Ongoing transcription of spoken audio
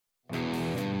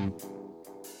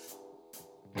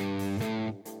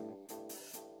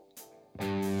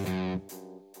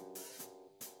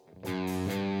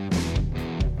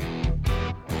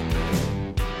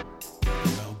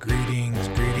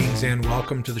Greetings and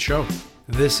welcome to the show.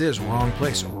 This is Wrong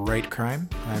Place, Right Crime.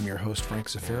 I'm your host, Frank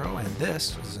Zafiro, and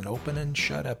this is an open and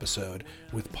shut episode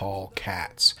with Paul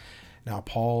Katz. Now,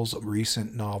 Paul's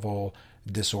recent novel,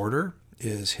 Disorder,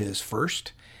 is his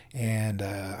first, and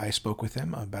I spoke with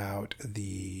him about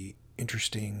the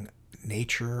interesting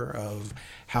nature of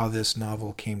how this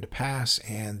novel came to pass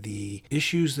and the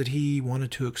issues that he wanted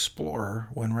to explore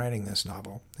when writing this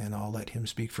novel. And I'll let him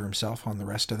speak for himself on the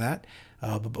rest of that.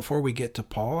 But before we get to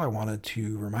Paul, I wanted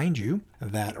to remind you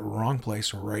that Wrong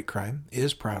Place, Right Crime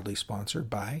is proudly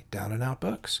sponsored by Down and Out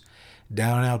Books.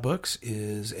 Down and Out Books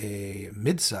is a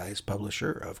mid-sized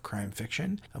publisher of crime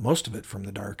fiction, most of it from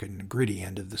the dark and gritty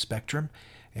end of the spectrum.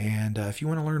 And if you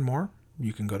want to learn more,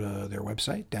 you can go to their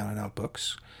website, Down and Out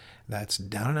Books. That's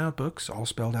Down and Out Books, all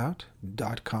spelled out,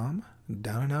 .com,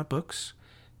 Down and Out Books.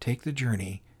 Take the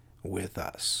journey with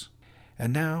us.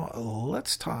 And now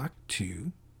let's talk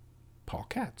to Paul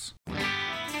Katz.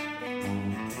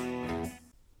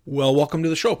 Well, welcome to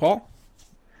the show, Paul.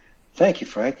 Thank you,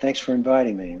 Frank. Thanks for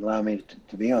inviting me and allowing me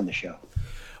to be on the show.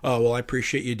 Well, I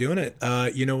appreciate you doing it.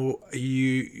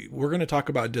 We're going to talk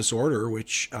about Disorder,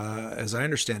 which, as I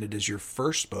understand it, is your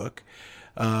first book.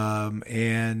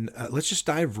 Let's just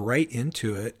dive right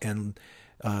into it and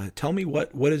tell me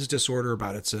what is Disorder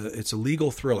about. It's a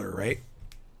legal thriller, right?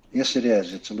 Yes, it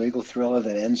is. It's a legal thriller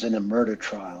that ends in a murder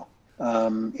trial.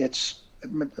 It's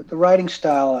the writing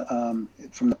style,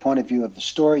 from the point of view of the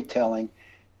storytelling,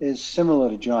 is similar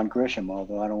to John Grisham,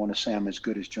 although I don't want to say I'm as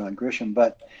good as John Grisham,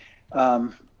 but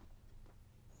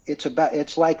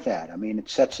it's like that. I mean, it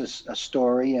sets a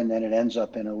story and then it ends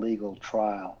up in a legal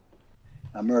trial,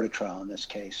 a murder trial in this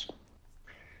case.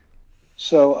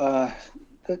 So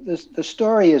the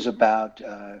story is about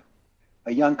a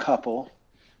young couple.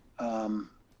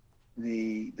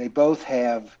 They both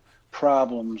have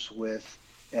problems with,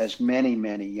 as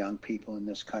many young people in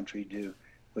this country do,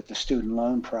 with the student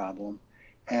loan problem.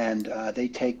 And they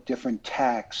take different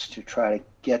tacks to try to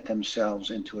get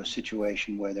themselves into a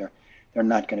situation where they're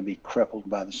not going to be crippled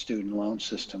by the student loan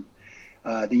system.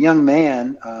 The young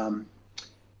man,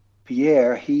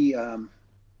 Pierre, he's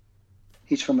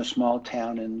from a small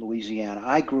town in Louisiana.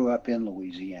 I grew up in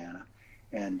Louisiana,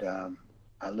 and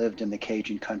I lived in the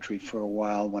Cajun country for a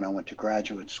while when I went to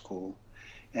graduate school.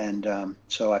 And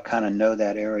so I kind of know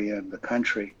that area of the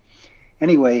country.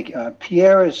 Anyway,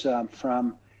 Pierre is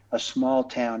from a small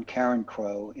town,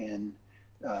 Carencro, in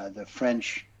the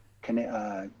French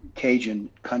Cajun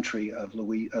country of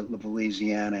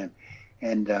Louisiana.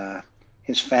 And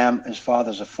his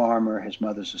father's a farmer, his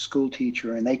mother's a school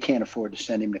teacher, and they can't afford to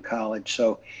send him to college.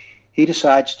 So he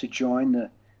decides to join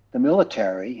the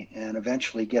military and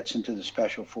eventually gets into the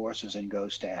special forces and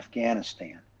goes to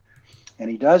Afghanistan. And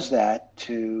he does that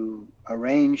to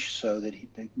arrange so that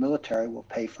the military will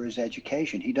pay for his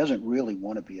education. He doesn't really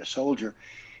want to be a soldier.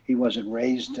 He wasn't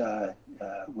raised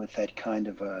with that kind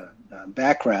of a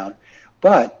background,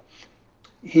 but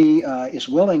he is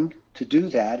willing to do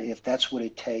that if that's what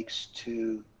it takes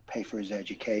to pay for his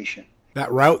education. That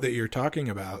route that you're talking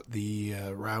about, the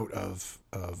route of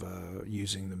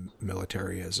using the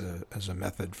military as a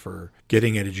method for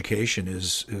getting an education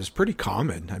is pretty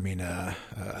common. I mean,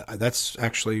 that's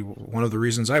actually one of the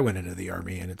reasons I went into the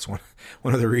Army, and it's one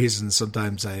of the reasons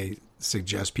sometimes I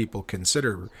suggest people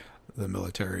consider the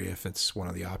military if it's one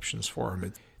of the options for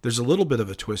him. There's a little bit of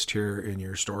a twist here in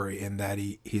your story in that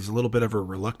he's a little bit of a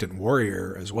reluctant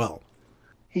warrior as well.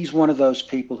 He's one of those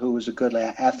people who was a good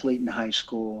athlete in high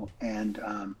school,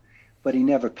 but he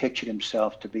never pictured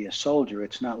himself to be a soldier.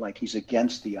 It's not like he's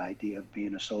against the idea of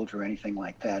being a soldier or anything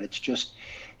like that. It's just,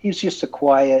 he's just a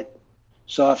quiet,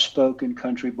 soft-spoken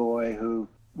country boy who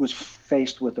was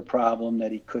faced with the problem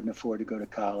that he couldn't afford to go to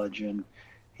college, and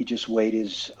he just weighed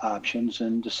his options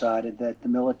and decided that the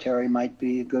military might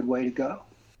be a good way to go.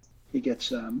 He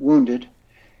gets wounded,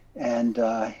 and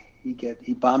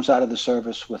he bombs out of the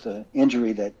service with an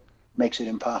injury that makes it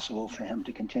impossible for him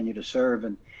to continue to serve,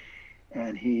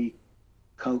 and he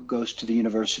goes to the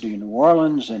University of New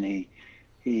Orleans, and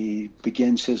he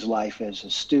begins his life as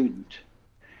a student.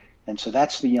 And so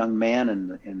that's the young man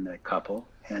in the couple,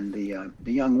 and the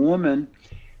young woman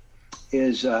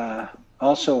is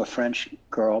also a French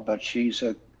girl, but she's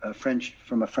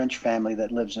from a French family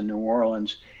that lives in New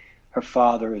Orleans. Her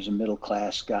father is a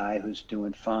middle-class guy who's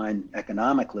doing fine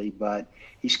economically, but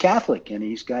he's Catholic and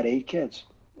he's got 8 kids.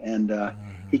 And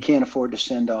he can't afford to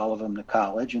send all of them to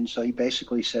college. And so he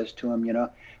basically says to him,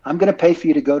 I'm going to pay for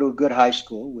you to go to a good high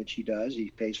school, which he does. He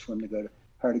pays for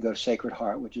her to go to Sacred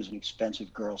Heart, which is an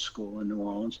expensive girls' school in New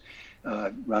Orleans,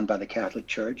 run by the Catholic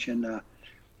Church. And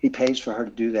he pays for her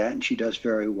to do that, and she does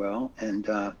very well. And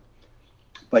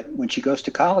But when she goes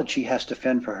to college, she has to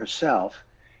fend for herself,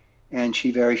 and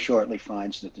she very shortly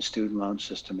finds that the student loan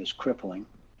system is crippling,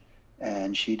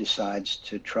 and she decides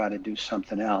to try to do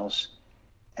something else,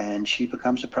 and she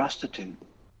becomes a prostitute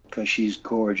because she's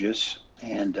gorgeous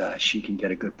and she can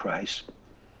get a good price,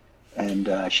 and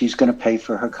she's going to pay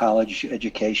for her college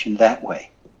education that way.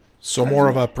 So more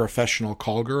of a professional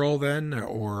call girl then,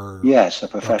 or? Yes, a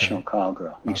professional call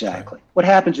girl. Exactly. Okay. What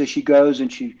happens is she goes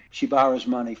and she borrows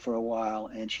money for a while,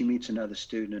 and she meets another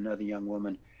student, another young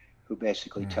woman, who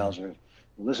basically tells her,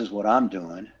 "Well, this is what I'm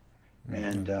doing,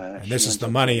 and this is the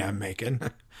money I'm making."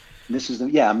 This is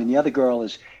the other girl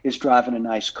is driving a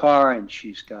nice car, and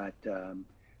she's got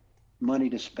money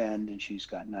to spend, and she's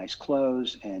got nice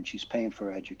clothes, and she's paying for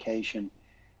her education,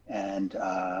 and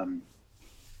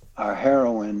our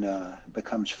heroine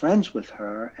becomes friends with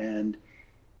her and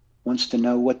wants to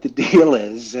know what the deal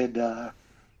is, and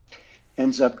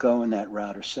ends up going that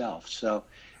route herself. So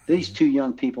these two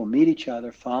young people meet each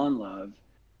other, fall in love,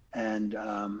 and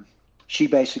she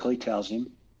basically tells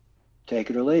him, take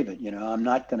it or leave it. I'm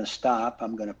not going to stop.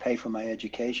 I'm going to pay for my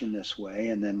education this way,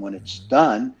 and then when it's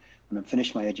done, when I'm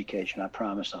finished my education, I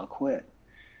promise I'll quit.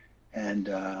 And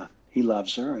he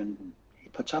loves her, and he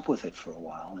puts up with it for a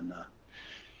while, and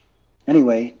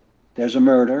anyway, there's a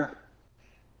murder,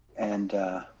 and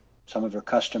some of her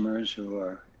customers who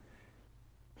are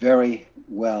very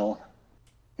well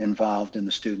involved in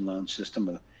the student loan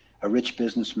system, a rich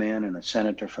businessman and a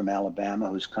senator from Alabama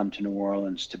who's come to New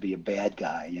Orleans to be a bad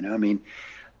guy,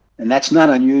 and that's not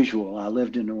unusual. I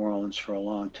lived in New Orleans for a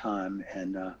long time,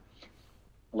 and a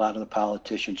lot of the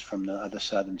politicians from the other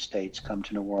southern states come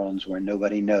to New Orleans where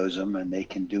nobody knows them, and they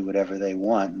can do whatever they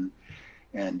want,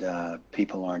 and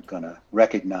people aren't going to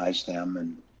recognize them,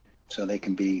 and so they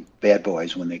can be bad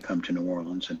boys when they come to New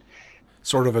Orleans. And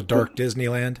sort of a dark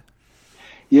Disneyland?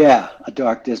 Yeah, a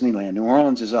dark Disneyland. New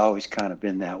Orleans has always kind of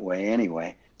been that way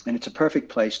anyway, and it's a perfect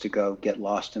place to go get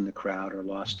lost in the crowd, or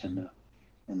lost in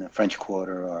the French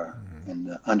Quarter, or in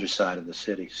the underside of the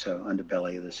city, so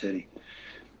underbelly of the city.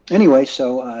 Anyway,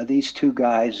 so these two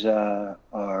guys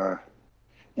are,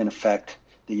 in effect,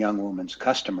 the young woman's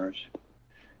customers.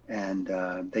 And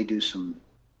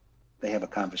they have a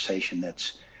conversation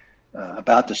that's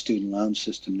about the student loan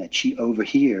system that she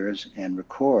overhears and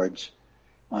records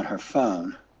on her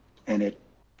phone, and it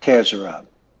tears her up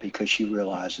because she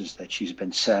realizes that she's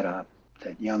been set up,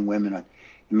 that young women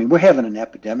we're having an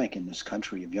epidemic in this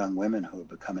country of young women who are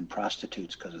becoming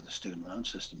prostitutes because of the student loan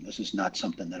system. This is not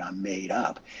something that I made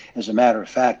up. As a matter of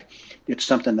fact, it's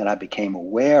something that I became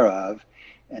aware of,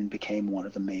 and became one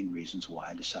of the main reasons why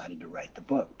I decided to write the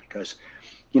book. Because,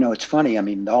 it's funny.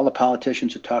 All the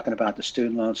politicians are talking about the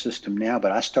student loan system now,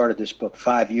 but I started this book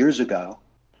 5 years ago,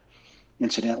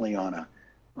 incidentally, on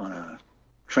a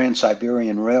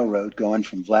Trans-Siberian Railroad going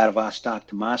from Vladivostok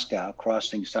to Moscow,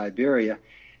 crossing Siberia,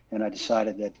 and I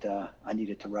decided that I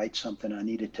needed to write something. I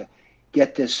needed to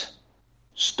get this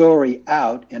story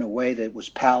out in a way that was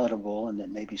palatable, and that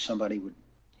maybe somebody would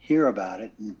hear about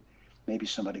it, and maybe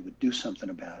somebody would do something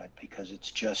about it, because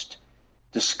it's just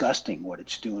disgusting what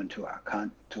it's doing to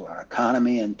our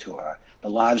economy, and to the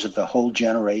lives of the whole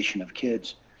generation of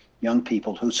kids, young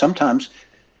people who sometimes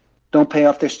don't pay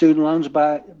off their student loans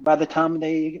by the time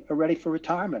they are ready for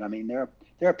retirement.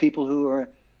 There are people who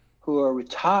are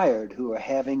retired, who are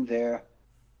having their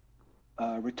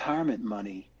retirement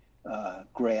money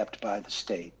grabbed by the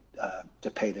state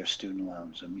to pay their student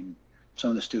loans. Some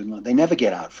of the student loans, they never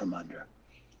get out from under.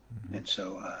 And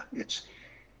so it's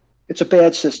a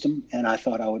bad system, and I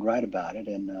thought I would write about it,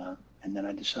 and then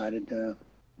I decided,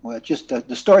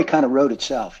 the story kind of wrote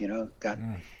itself,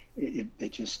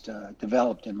 it just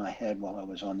developed in my head while I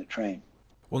was on the train.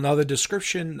 Well, now the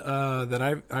description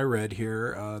that I read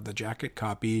here, the jacket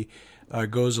copy,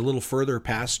 goes a little further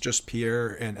past just Pierre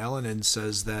and Ellen, and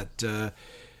says that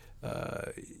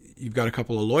you've got a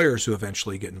couple of lawyers who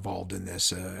eventually get involved in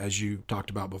this. As you talked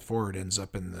about before, it ends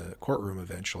up in the courtroom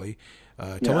eventually.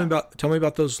 Tell me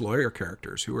about those lawyer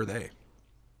characters. Who are they?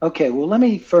 Okay, well, let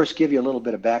me first give you a little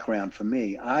bit of background for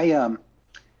me.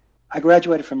 I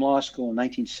graduated from law school in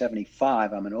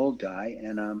 1975. I'm an old guy,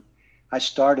 and I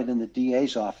started in the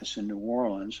DA's office in New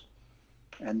Orleans,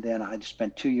 and then I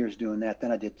spent 2 years doing that.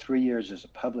 Then I did 3 years as a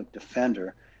public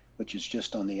defender, which is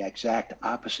just on the exact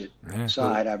opposite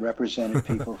side. I represented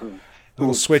people who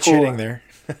little switch hitting there.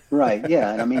 Right,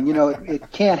 yeah. And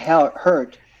it can't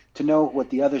hurt to know what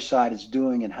the other side is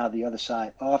doing, and how the other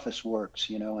side office works,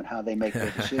 and how they make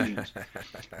their decisions.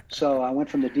 So I went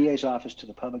from the DA's office to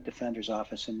the public defender's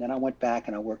office, and then I went back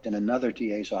and I worked in another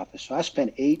DA's office. So I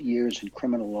spent 8 years in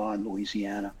criminal law in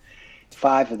Louisiana,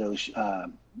 5 of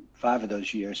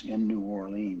those years in New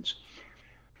Orleans.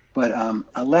 But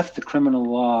I left the criminal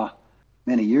law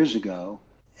many years ago,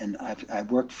 and I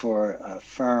worked for a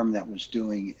firm that was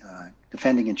doing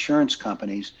defending insurance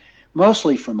companies,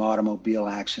 mostly from automobile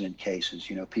accident cases.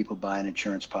 You know, people buy an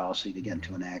insurance policy to get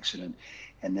into an accident,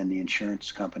 and then the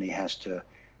insurance company has to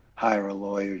hire a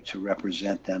lawyer to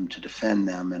represent them, to defend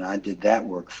them. And I did that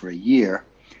work for a year.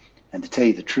 And to tell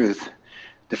you the truth,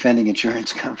 defending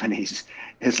insurance companies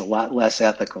is a lot less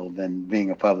ethical than being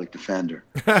a public defender.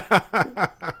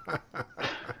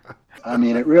 I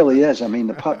mean, it really is. I mean,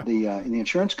 the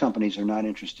insurance companies are not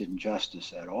interested in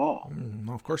justice at all.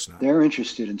 No, of course not. They're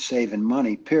interested in saving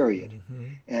money, period. Mm-hmm.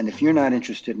 And if you're not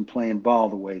interested in playing ball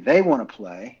the way they want to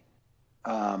play,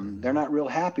 they're not real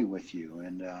happy with you.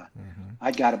 And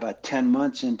I got about 10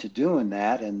 months into doing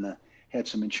that, and had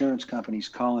some insurance companies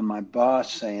calling my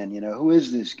boss saying, you know, who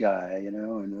is this guy, you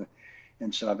know?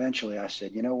 And so eventually I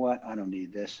said, you know what, I don't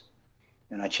need this.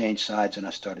 And I changed sides and I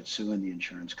started suing the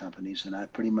insurance companies. And I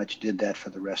pretty much did that for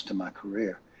the rest of my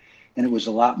career. And it was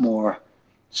a lot more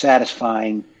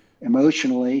satisfying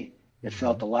emotionally. It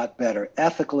felt a lot better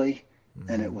ethically,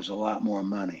 and it was a lot more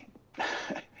money.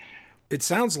 It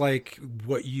sounds like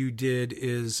what you did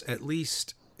is, at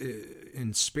least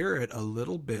in spirit, a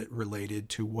little bit related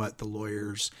to what the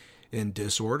lawyers in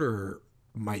disorder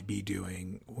might be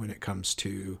doing when it comes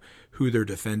to who they're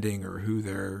defending or who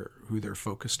they're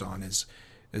focused on.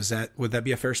 Would that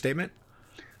be a fair statement?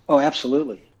 Oh,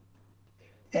 absolutely.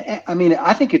 I mean,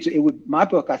 I think my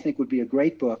book, I think, would be a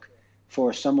great book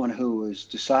for someone who is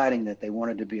deciding that they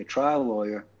wanted to be a trial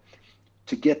lawyer,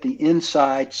 to get the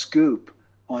inside scoop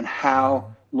on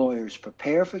how lawyers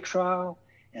prepare for trial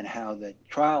and how the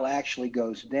trial actually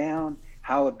goes down,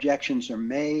 how objections are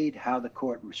made, how the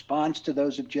court responds to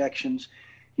those objections,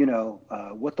 you know,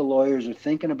 what the lawyers are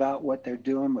thinking about, what they're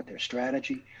doing, what their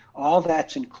strategy. All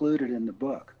that's included in the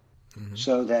book.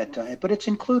 So that, but it's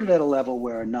included at a level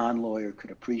where a non-lawyer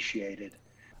could appreciate it.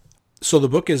 So the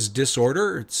book is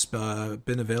Disorder. It's been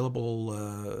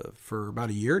available for about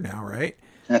a year now, right?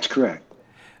 That's correct.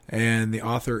 And the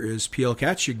author is P.L.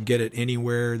 Katz. You can get it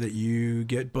anywhere that you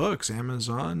get books: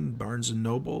 Amazon, Barnes &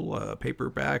 Noble,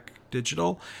 paperback,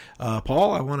 digital.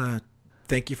 Paul, I want to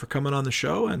thank you for coming on the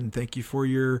show, and thank you for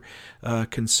your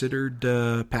considered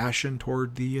passion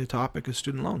toward the topic of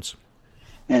student loans.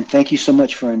 And thank you so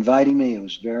much for inviting me. It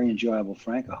was very enjoyable,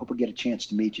 Frank. I hope I get a chance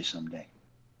to meet you someday.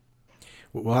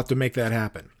 We'll have to make that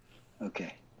happen.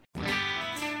 Okay.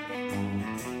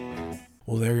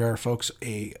 Well, there you are, folks.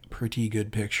 A pretty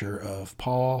good picture of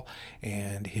Paul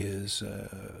and his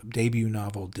debut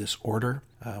novel, Disorder.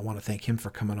 I want to thank him for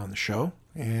coming on the show.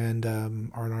 And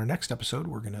on our next episode,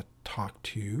 we're going to talk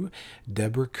to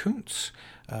Deborah Koontz,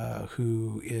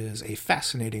 who is a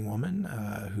fascinating woman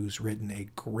who's written a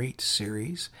great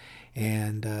series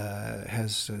and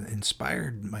has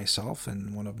inspired myself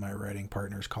and one of my writing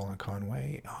partners, Colin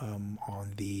Conway,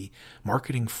 on the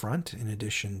marketing front, in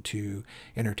addition to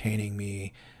entertaining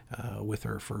me with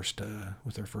her first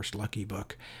Lucky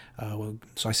book.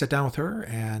 So I sat down with her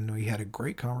and we had a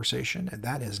great conversation, and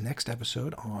that is next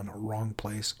episode on Wrong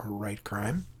Place, Right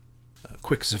Crime. A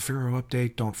quick Zafiro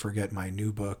update. Don't forget my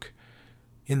new book,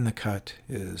 In the Cut,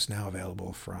 is now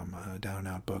available from Down and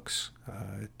Out Books.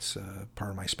 It's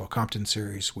part of my Spell Compton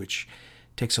series, which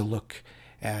takes a look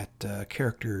at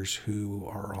characters who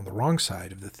are on the wrong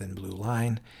side of the thin blue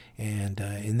line. And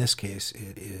in this case,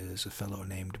 it is a fellow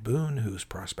named Boone who's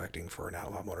prospecting for an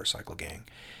outlaw motorcycle gang.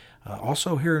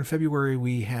 Also here in February,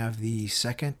 we have the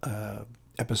second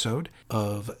episode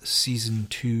of Season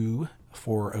 2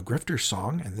 for A Grifter's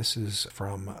Song, and this is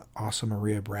from Asa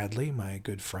Maria Bradley, my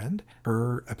good friend.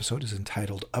 Her episode is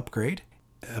entitled Upgrade,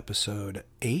 episode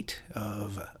 8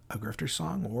 of A Grifter's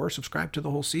Song, or subscribe to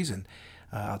the whole season.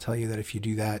 I'll tell you that if you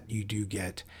do that, you do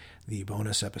get the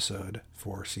bonus episode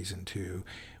for Season 2,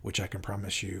 which I can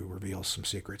promise you reveals some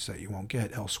secrets that you won't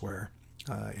get elsewhere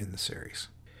in the series.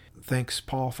 Thanks,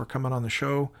 Paul, for coming on the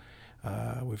show.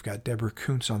 We've got Deborah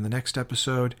Koontz on the next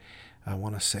episode. I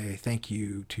want to say thank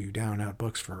you to Down and Out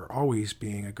Books for always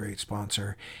being a great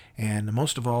sponsor, and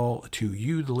most of all to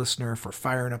you, the listener, for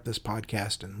firing up this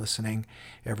podcast and listening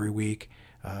every week.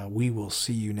 We will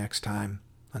see you next time.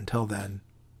 Until then,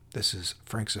 this is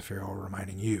Frank Zafiro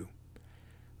reminding you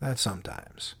that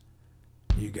sometimes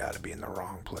you gotta be in the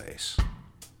wrong place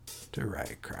to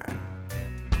write crime.